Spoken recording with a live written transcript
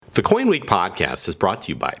The Coin Week podcast is brought to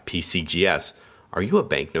you by PCGS. Are you a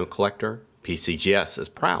banknote collector? PCGS is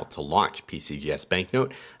proud to launch PCGS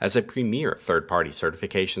Banknote as a premier third-party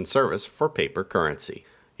certification service for paper currency.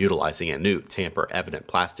 Utilizing a new tamper-evident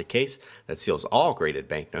plastic case that seals all graded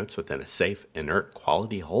banknotes within a safe, inert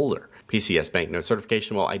quality holder. PCGS Banknote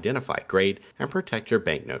certification will identify, grade, and protect your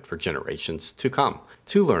banknote for generations to come.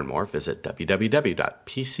 To learn more, visit www.pcgs.com.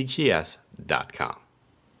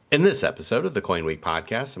 In this episode of the Coin Week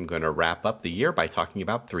podcast, I'm going to wrap up the year by talking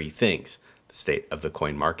about three things: the state of the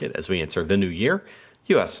coin market as we enter the new year,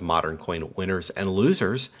 U.S. modern coin winners and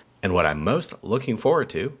losers, and what I'm most looking forward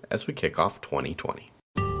to as we kick off 2020.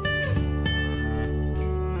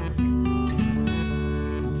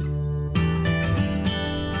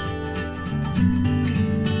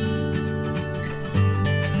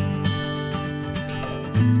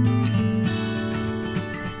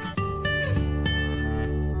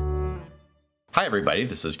 Hi everybody,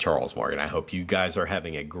 this is Charles Morgan. I hope you guys are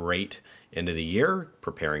having a great end of the year,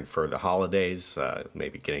 preparing for the holidays,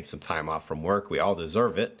 maybe getting some time off from work. We all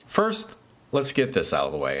deserve it. First, let's get this out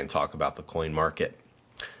of the way and talk about the coin market.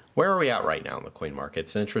 Where are we at right now in the coin market?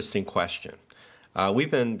 It's an interesting question.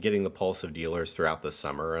 We've been getting the pulse of dealers throughout the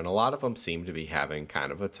summer, and a lot of them seem to be having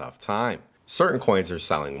kind of a tough time. Certain coins are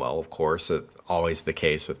selling well, of course, it's always the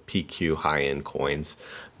case with PQ high-end coins,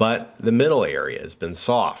 but the middle area has been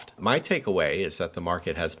soft. My takeaway is that the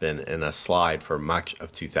market has been in a slide for much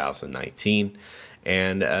of 2019,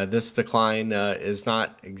 and this decline is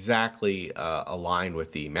not exactly aligned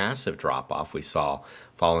with the massive drop-off we saw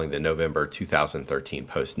following the November 2013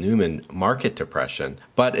 post-Newman market depression,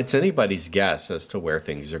 but it's anybody's guess as to where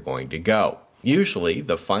things are going to go. Usually,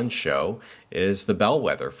 the fund show is the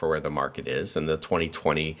bellwether for where the market is, and the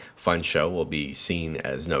 2020 fund show will be seen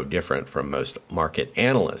as no different from most market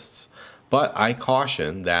analysts. But I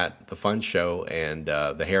caution that the fund show and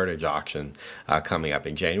the heritage auction coming up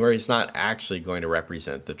in January is not actually going to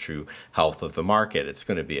represent the true health of the market. It's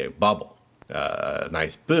going to be a bubble, a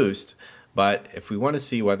nice boost. But if we want to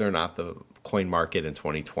see whether or not the coin market in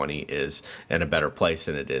 2020 is in a better place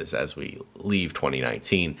than it is as we leave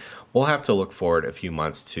 2019, we'll have to look forward a few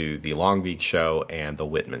months to the Long Beach show and the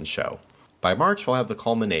Whitman show. By March, we'll have the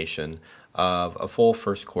culmination of a full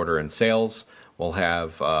first quarter in sales. We'll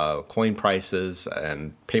have coin prices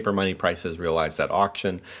and paper money prices realized at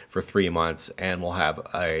auction for 3 months, and we'll have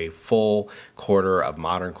a full quarter of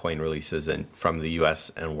modern coin releases from the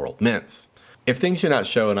U.S. and world mints. If things do not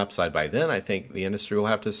show an upside by then, I think the industry will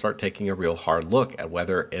have to start taking a real hard look at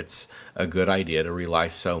whether it's a good idea to rely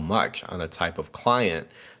so much on a type of client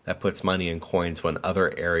that puts money in coins when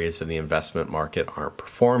other areas of the investment market aren't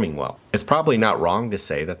performing well. It's probably not wrong to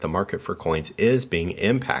say that the market for coins is being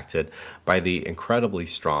impacted by the incredibly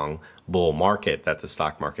strong bull market that the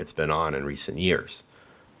stock market's been on in recent years.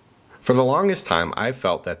 For the longest time, I've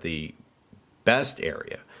felt that the best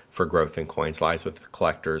area for growth in coins lies with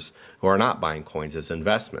collectors who are not buying coins as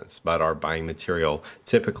investments, but are buying material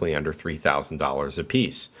typically under $3,000 a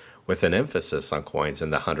piece, with an emphasis on coins in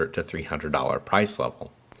the $100 to $300 price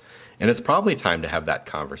level. And it's probably time to have that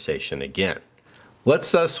conversation again. Let's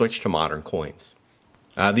switch to modern coins.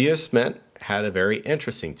 The U.S. Mint had a very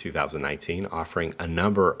interesting 2019, offering a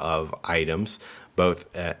number of items,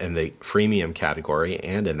 both in the freemium category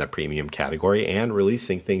and in the premium category, and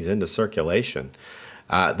releasing things into circulation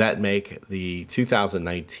that make the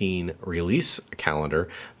 2019 release calendar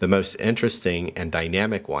the most interesting and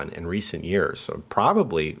dynamic one in recent years, so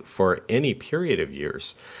probably for any period of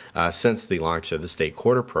years since the launch of the State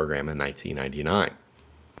Quarter program in 1999.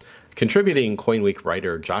 Contributing Coin Week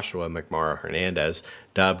writer Joshua McMorrow Hernandez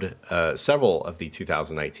dubbed several of the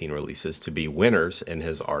 2019 releases to be winners in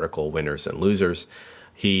his article, Winners and Losers.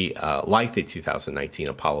 He liked the 2019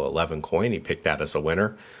 Apollo 11 coin. He picked that as a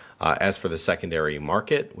winner. As for the secondary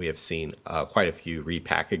market, we have seen quite a few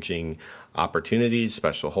repackaging opportunities,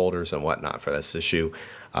 special holders, and whatnot for this issue.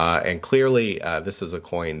 And clearly, this is a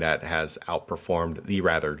coin that has outperformed the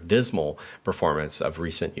rather dismal performance of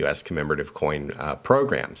recent U.S. commemorative coin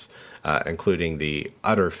programs, including the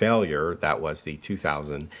utter failure that was the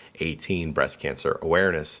 2018 breast cancer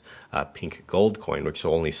awareness pink gold coin, which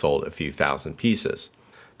only sold a few thousand pieces.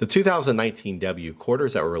 The 2019 W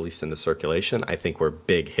quarters that were released into circulation, I think, were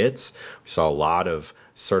big hits. We saw a lot of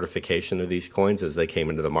certification of these coins as they came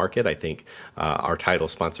into the market. I think our title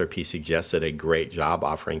sponsor, PCGS, did a great job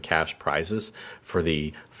offering cash prizes for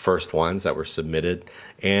the first ones that were submitted.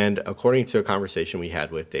 And according to a conversation we had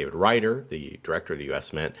with David Ryder, the director of the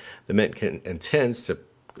U.S. Mint, the Mint intends to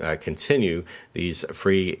continue these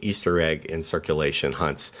free Easter egg in circulation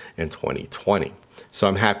hunts in 2020. So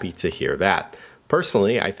I'm happy to hear that.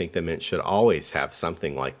 Personally, I think the Mint should always have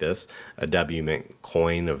something like this, a W Mint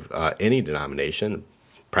coin of any denomination,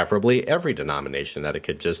 preferably every denomination, that it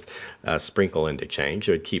could just sprinkle into change.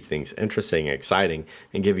 It would keep things interesting and exciting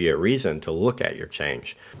and give you a reason to look at your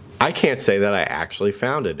change. I can't say that I actually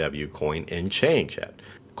found a W coin in change yet.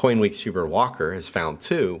 CoinWeek's Hubert Walker has found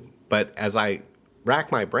two, but as I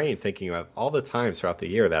rack my brain thinking about all the times throughout the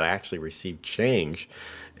year that I actually received change,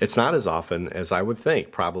 it's not as often as I would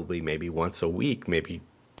think, probably maybe once a week, maybe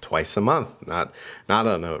twice a month, not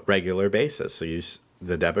on a regular basis. So use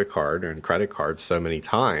the debit card and credit card so many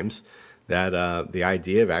times that the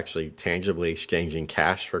idea of actually tangibly exchanging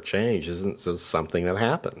cash for change isn't just something that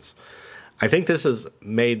happens. I think this has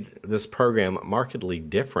made this program markedly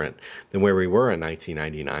different than where we were in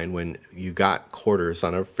 1999 when you got quarters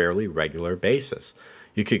on a fairly regular basis.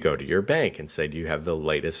 You could go to your bank and say, do you have the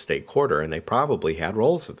latest state quarter? And they probably had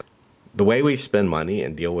rolls of them. The way we spend money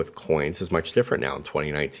and deal with coins is much different now in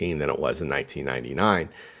 2019 than it was in 1999.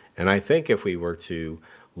 And I think if we were to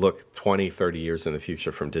look 20, 30 years in the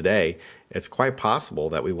future from today, it's quite possible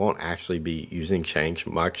that we won't actually be using change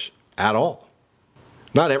much at all.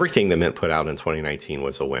 Not everything the Mint put out in 2019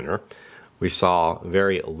 was a winner. We saw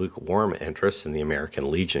very lukewarm interest in the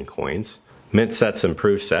American Legion coins. Mint sets and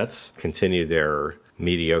proof sets continued their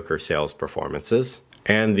mediocre sales performances,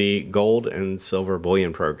 and the gold and silver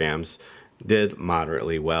bullion programs did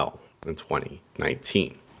moderately well in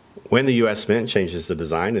 2019. When the U.S. Mint changes the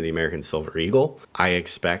design of the American Silver Eagle, I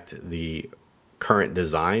expect the current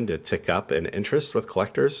design to tick up in interest with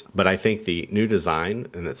collectors, but I think the new design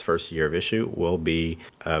in its first year of issue will be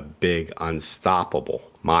a big,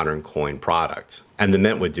 unstoppable modern coin product. And the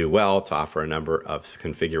Mint would do well to offer a number of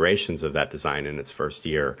configurations of that design in its first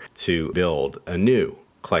year to build a new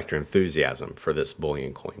collector enthusiasm for this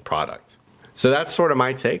bullion coin product. So that's sort of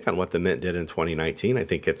my take on what the Mint did in 2019. I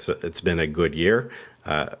think it's been a good year.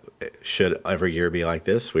 Should every year be like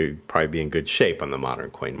this, we'd probably be in good shape on the modern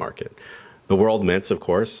coin market. The World Mints, of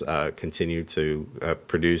course, continue to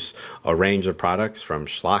produce a range of products from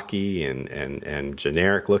schlocky and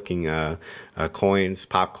generic-looking coins,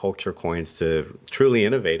 pop culture coins, to truly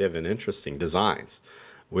innovative and interesting designs.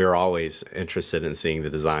 We're always interested in seeing the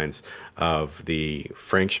designs of the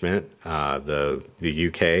French Mint, the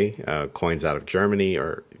UK coins out of Germany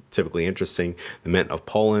are typically interesting. The Mint of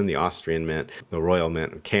Poland, the Austrian Mint, the Royal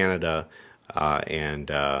Mint of Canada, and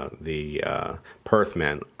the Perth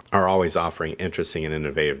Mint are always offering interesting and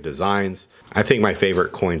innovative designs. I think my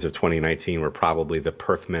favorite coins of 2019 were probably the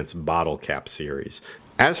Perth Mint's bottle cap series.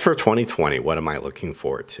 As for 2020, what am I looking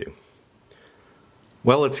forward to?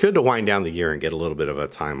 Well, it's good to wind down the year and get a little bit of a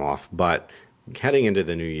time off, but heading into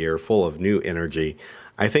the new year full of new energy,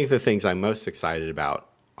 I think the things I'm most excited about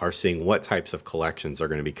are seeing what types of collections are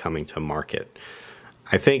going to be coming to market.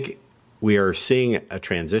 I think we are seeing a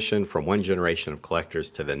transition from one generation of collectors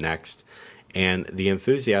to the next, and the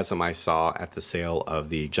enthusiasm I saw at the sale of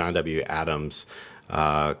the John W. Adams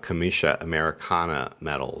Commetia Americana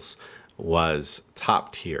medals was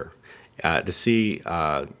top tier. To see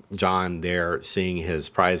John there, seeing his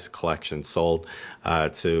prize collection sold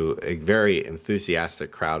to a very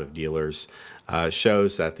enthusiastic crowd of dealers,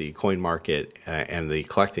 shows that the coin market and the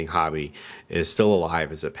collecting hobby is still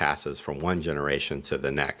alive as it passes from one generation to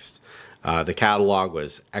the next. The catalog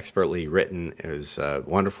was expertly written, it was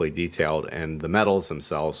wonderfully detailed, and the medals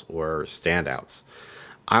themselves were standouts.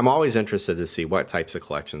 I'm always interested to see what types of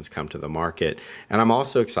collections come to the market, and I'm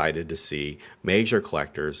also excited to see major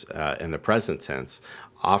collectors in the present tense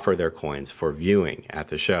offer their coins for viewing at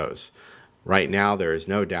the shows. Right now, there is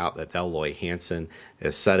no doubt that Dell Loy Hansen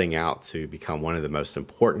is setting out to become one of the most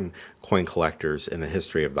important coin collectors in the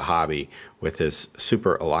history of the hobby with his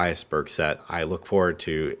Super Eliasberg set. I look forward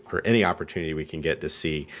to for any opportunity we can get to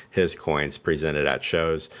see his coins presented at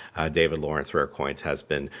shows. David Lawrence Rare Coins has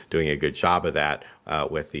been doing a good job of that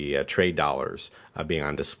with the trade dollars being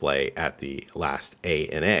on display at the last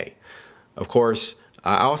A&A. Of course,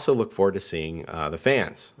 I also look forward to seeing the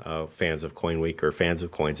fans of Coin Week or fans of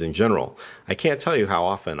coins in general. I can't tell you how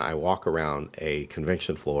often I walk around a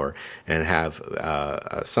convention floor and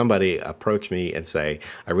have somebody approach me and say,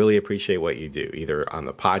 I really appreciate what you do, either on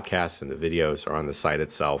the podcast and the videos or on the site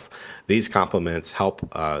itself. These compliments help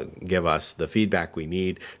give us the feedback we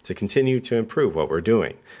need to continue to improve what we're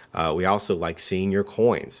doing. We also like seeing your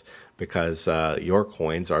coins, because your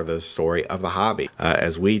coins are the story of the hobby.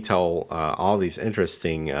 As we tell all these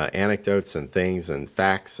interesting anecdotes and things and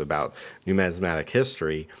facts about numismatic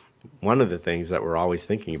history, one of the things that we're always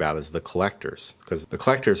thinking about is the collectors, because the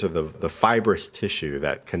collectors are the fibrous tissue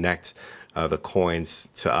that connect the coins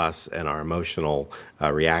to us and our emotional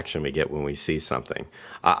reaction we get when we see something.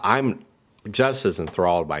 I'm just as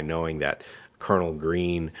enthralled by knowing that Colonel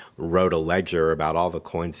Green wrote a ledger about all the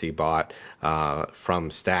coins he bought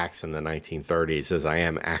from stacks in the 1930s as I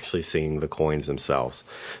am actually seeing the coins themselves.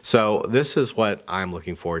 So this is what I'm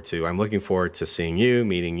looking forward to. I'm looking forward to seeing you,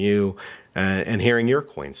 meeting you, and hearing your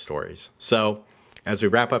coin stories. So as we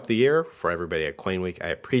wrap up the year, for everybody at Coin Week, I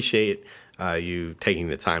appreciate you taking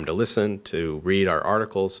the time to listen, to read our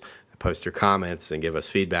articles, post your comments, and give us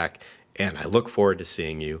feedback. And I look forward to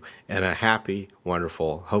seeing you in a happy,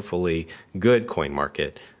 wonderful, hopefully good coin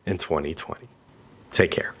market in 2020.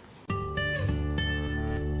 Take care.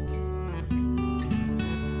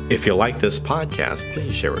 If you like this podcast,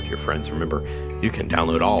 please share with your friends. Remember, you can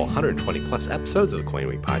download all 120 plus episodes of the Coin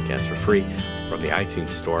Week podcast for free from the iTunes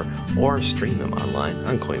Store or stream them online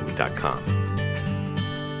on coinweek.com.